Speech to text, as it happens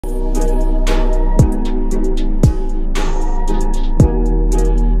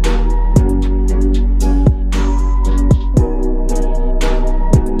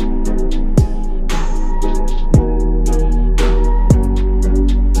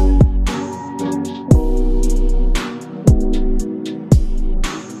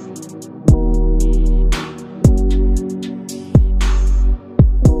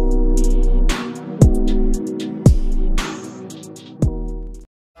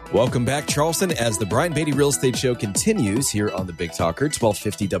Welcome back, Charleston, as the Brian Beatty Real Estate Show continues here on the Big Talker,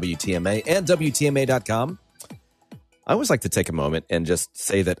 1250 WTMA and WTMA.com. I always like to take a moment and just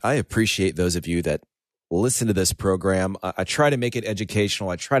say that I appreciate those of you that listen to this program. I try to make it educational.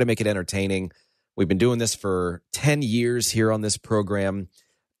 I try to make it entertaining. We've been doing this for 10 years here on this program,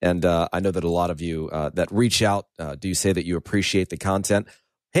 and I know that a lot of you that reach out do say that you appreciate the content.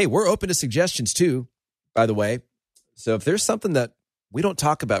 Hey, we're open to suggestions too, by the way. So if there's something that we don't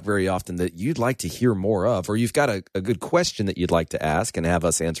talk about very often that you'd like to hear more of, or you've got a good question that you'd like to ask and have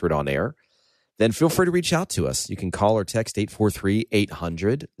us answer it on air, then feel free to reach out to us. You can call or text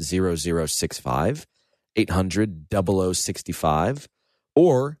 843-800-0065, 800-0065,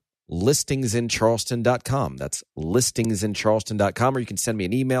 or listingsincharleston.com. That's listingsincharleston.com, or you can send me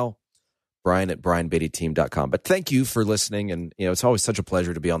an email, brian@brianbeattyteam.com. But thank you for listening, and it's always such a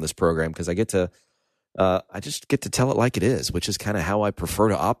pleasure to be on this program because I just get to tell it like it is, which is kind of how I prefer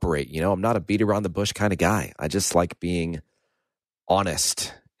to operate. I'm not a beat around the bush kind of guy. I just like being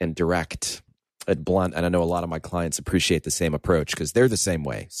honest and direct and blunt. And I know a lot of my clients appreciate the same approach because they're the same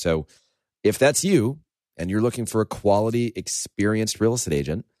way. So if that's you and you're looking for a quality, experienced real estate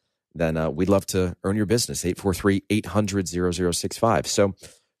agent, then we'd love to earn your business, 843-800-0065. So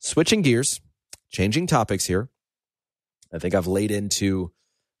switching gears, changing topics here. I think I've laid into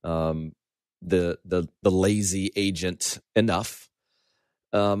the lazy agent enough.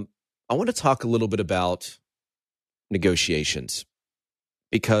 I want to talk a little bit about negotiations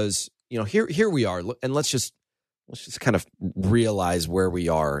because here we are, and let's just kind of realize where we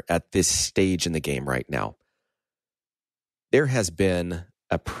are at this stage in the game right now. There has been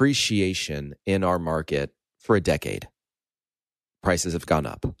appreciation in our market for a decade. Prices have gone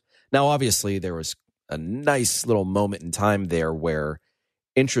up. Now, obviously, there was a nice little moment in time there where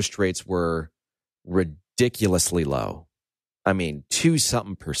interest rates were ridiculously low. I mean,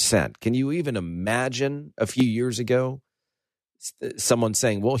 2-something%. Can you even imagine a few years ago someone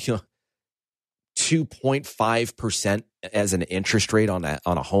saying, well, 2.5% as an interest rate on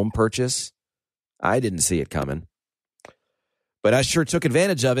a home purchase? I didn't see it coming. But I sure took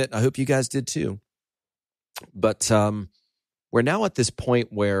advantage of it. I hope you guys did too. But we're now at this point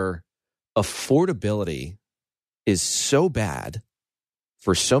where affordability is so bad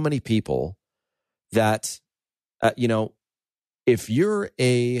for so many people that, if you're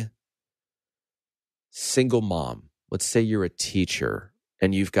a single mom, let's say you're a teacher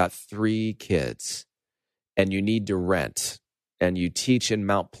and you've got 3 kids and you need to rent and you teach in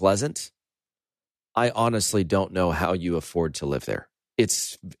Mount Pleasant, I honestly don't know how you afford to live there.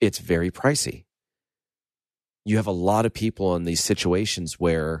 It's very pricey. You have a lot of people in these situations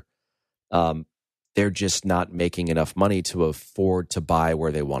where they're just not making enough money to afford to buy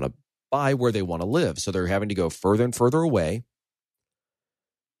where they want to live. So they're having to go further and further away.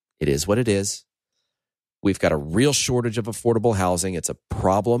 It is what it is. We've got a real shortage of affordable housing. It's a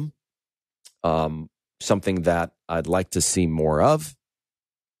problem, something that I'd like to see more of.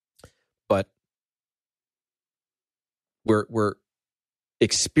 But we're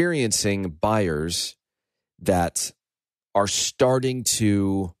experiencing buyers that are starting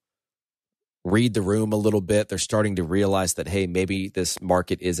to read the room a little bit. They're starting to realize that, hey, maybe this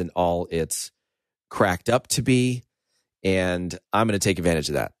market isn't all it's cracked up to be, and I'm going to take advantage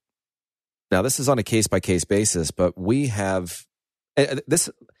of that. Now, this is on a case-by-case basis, but we have this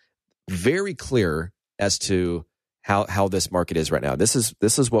very clear as to how this market is right now. This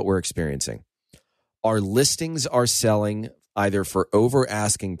is what we're experiencing. Our listings are selling either for over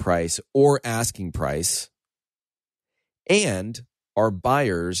asking price or asking price, and our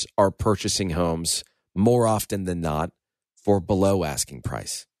buyers are purchasing homes more often than not for below asking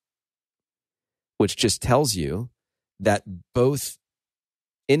price, which just tells you that both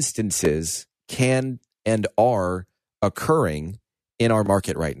instances can and are occurring in our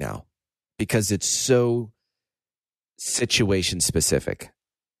market right now because it's so situation specific.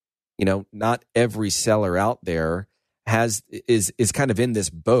 Not every seller out there is kind of in this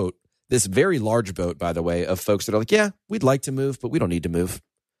boat. This very large boat, by the way, of folks that are like, yeah, we'd like to move, but we don't need to move.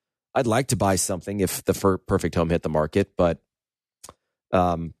 I'd like to buy something if the perfect home hit the market, but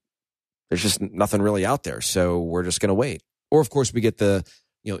there's just nothing really out there. So we're just going to wait. Or, of course, we get the,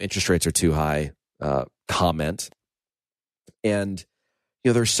 interest rates are too high comment. And,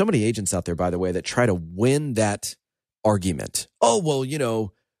 there's so many agents out there, by the way, that try to win that argument. Oh, well,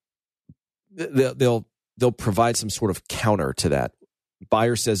 they'll provide some sort of counter to that.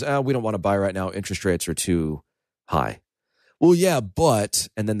 Buyer says, we don't want to buy right now. Interest rates are too high. Well, yeah, but,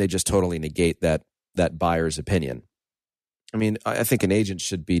 and then they just totally negate that buyer's opinion. I mean, I think an agent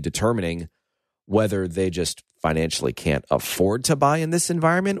should be determining whether they just financially can't afford to buy in this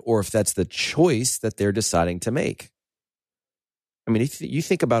environment or if that's the choice that they're deciding to make. I mean, if you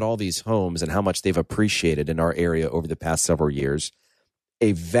think about all these homes and how much they've appreciated in our area over the past several years,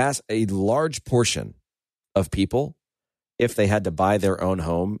 a large portion of people, if they had to buy their own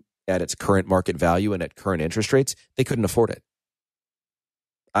home at its current market value and at current interest rates, they couldn't afford it.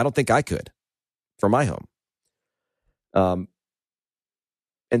 I don't think I could for my home.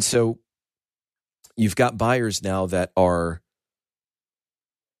 And so you've got buyers now that are,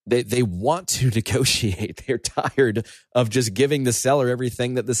 they want to negotiate. They're tired of just giving the seller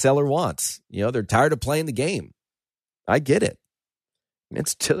everything that the seller wants. You know, they're tired of playing the game. I get it.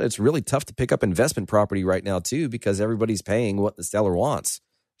 It's really tough to pick up investment property right now, too, because everybody's paying what the seller wants.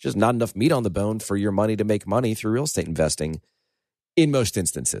 There's just not enough meat on the bone for your money to make money through real estate investing in most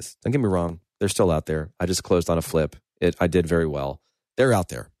instances. Don't get me wrong. They're still out there. I just closed on a flip. I did very well. They're out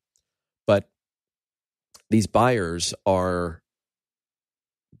there. But these buyers are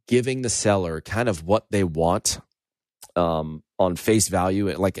giving the seller kind of what they want on face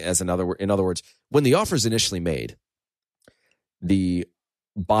value. Like in other words, when the offer is initially made, the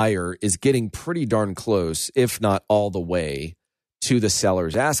buyer is getting pretty darn close, if not all the way, to the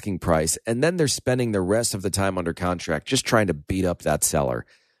seller's asking price. And then they're spending the rest of the time under contract just trying to beat up that seller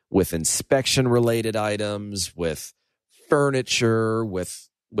with inspection-related items, with furniture, with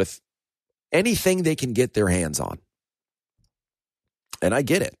anything they can get their hands on. And I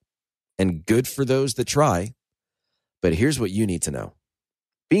get it. And good for those that try. But here's what you need to know.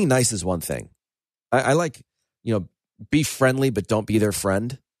 Being nice is one thing. I like, be friendly, but don't be their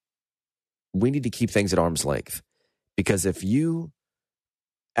friend. We need to keep things at arm's length. Because if you,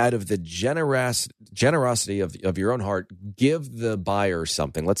 out of the generosity of your own heart, give the buyer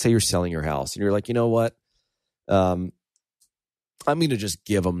something. Let's say you're selling your house and you're like, you know what? I'm going to just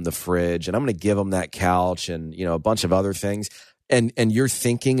give them the fridge and I'm going to give them that couch and, a bunch of other things. And you're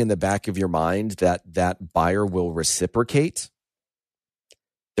thinking in the back of your mind that buyer will reciprocate.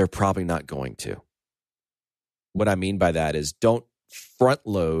 They're probably not going to. What I mean by that is don't front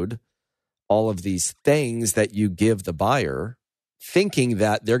load all of these things that you give the buyer, thinking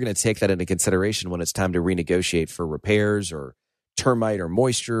that they're going to take that into consideration when it's time to renegotiate for repairs or termite or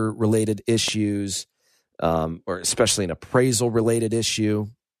moisture related issues, or especially an appraisal related issue.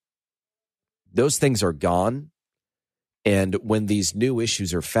 Those things are gone. And when these new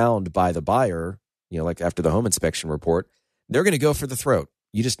issues are found by the buyer, like after the home inspection report, they're going to go for the throat.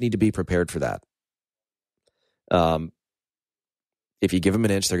 You just need to be prepared for that. If you give them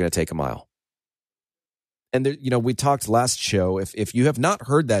an inch, they're going to take a mile. And we talked last show. If you have not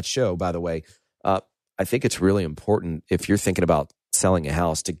heard that show, by the way, I think it's really important if you're thinking about selling a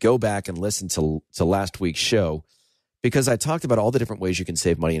house to go back and listen to last week's show, because I talked about all the different ways you can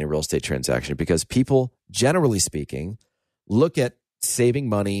save money in a real estate transaction. Because people, generally speaking, look at saving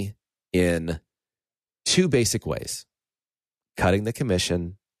money in two basic ways: cutting the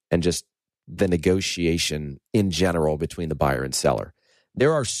commission and just the negotiation in general between the buyer and seller.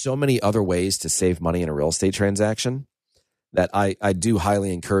 There are so many other ways to save money in a real estate transaction that I do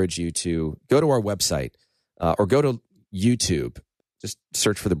highly encourage you to go to our website or go to YouTube. Just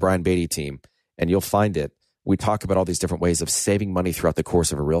search for the Brian Beatty team and you'll find it. We talk about all these different ways of saving money throughout the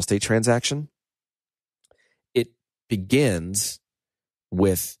course of a real estate transaction. It begins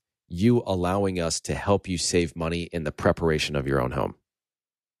with you allowing us to help you save money in the preparation of your own home.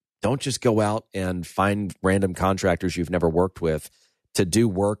 Don't just go out and find random contractors you've never worked with to do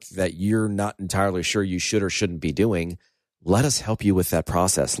work that you're not entirely sure you should or shouldn't be doing. Let us help you with that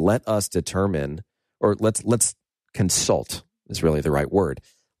process. Let us determine, or let's consult is really the right word.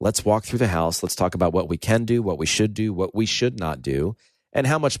 Let's walk through the house. Let's talk about what we can do, what we should not do, and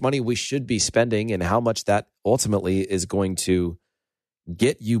how much money we should be spending and how much that ultimately is going to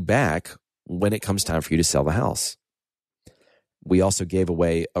get you back when it comes time for you to sell the house. We also gave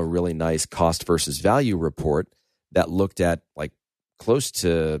away a really nice cost versus value report that looked at like close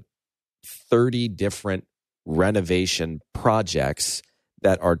to 30 different renovation projects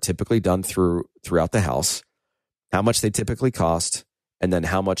that are typically done throughout the house, how much they typically cost, and then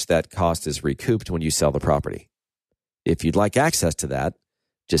how much that cost is recouped when you sell the property. If you'd like access to that,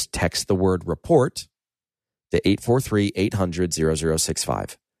 just text the word report to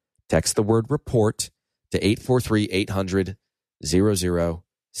 843-800-0065. Text the word report to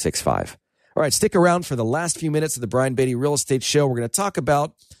 843-800-0065. All right, stick around for the last few minutes of the Brian Beatty Real Estate Show. We're going to talk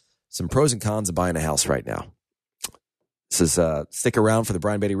about some pros and cons of buying a house right now. This is stick around for the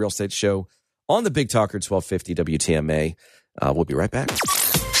Brian Beatty Real Estate Show on the Big Talker 1250 WTMA. We'll be right back.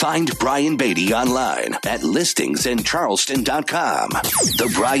 Find Brian Beatty online at listingsincharleston.com.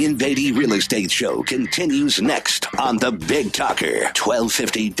 The Brian Beatty Real Estate Show continues next on The Big Talker,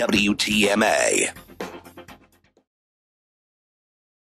 1250 WTMA.